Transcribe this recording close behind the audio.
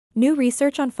New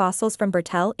research on fossils from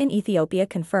Burtele in Ethiopia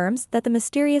confirms that the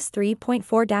mysterious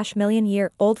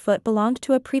 3.4-million-year-old foot belonged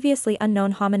to a previously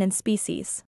unknown hominin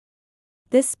species.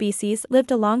 This species lived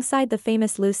alongside the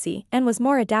famous Lucy and was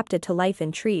more adapted to life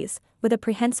in trees, with a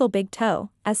prehensile big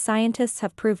toe, as scientists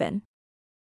have proven.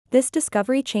 This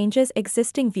discovery changes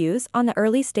existing views on the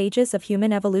early stages of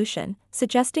human evolution,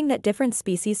 suggesting that different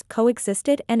species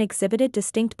coexisted and exhibited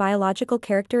distinct biological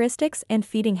characteristics and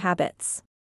feeding habits.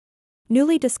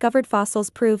 Newly discovered fossils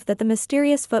prove that the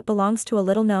mysterious foot belongs to a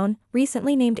little-known,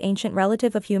 recently named ancient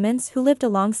relative of humans who lived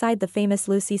alongside the famous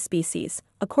Lucy species,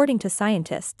 according to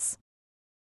scientists.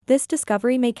 This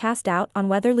discovery may cast doubt on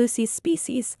whether Lucy's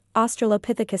species,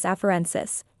 Australopithecus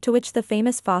afarensis, to which the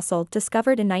famous fossil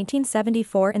discovered in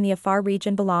 1974 in the Afar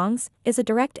region belongs, is a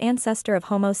direct ancestor of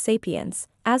Homo sapiens,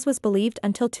 as was believed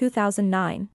until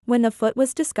 2009, when the foot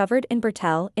was discovered in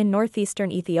Burtele in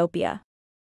northeastern Ethiopia.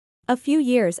 A few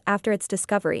years after its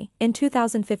discovery, in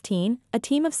 2015, a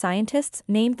team of scientists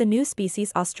named the new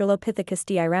species Australopithecus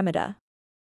diaremida.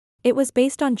 It was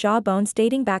based on jaw bones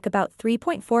dating back about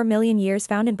 3.4 million years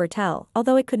found in Burtele,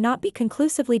 although it could not be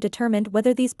conclusively determined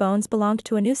whether these bones belonged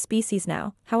to a new species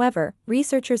now. However,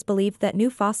 researchers believe that new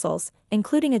fossils,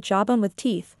 including a jawbone with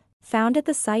teeth, found at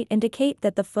the site indicate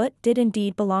that the foot did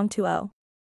indeed belong to O.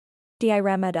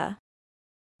 diaremida.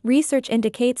 Research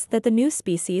indicates that the new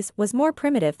species was more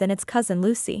primitive than its cousin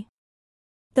Lucy.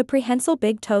 The prehensile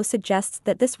big toe suggests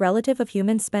that this relative of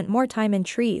humans spent more time in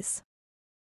trees.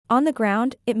 On the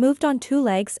ground, it moved on two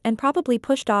legs and probably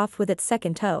pushed off with its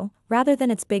second toe, rather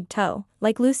than its big toe,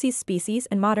 like Lucy's species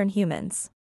and modern humans.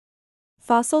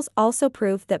 Fossils also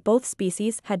prove that both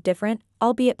species had different,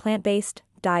 albeit plant-based,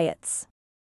 diets.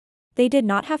 They did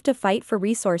not have to fight for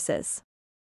resources.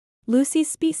 Lucy's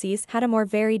species had a more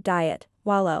varied diet,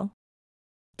 while O.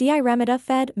 diaremida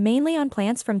fed mainly on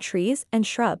plants from trees and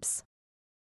shrubs.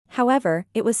 However,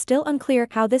 it was still unclear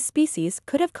how this species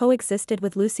could have coexisted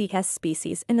with Lucy's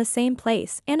species in the same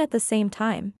place and at the same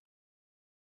time.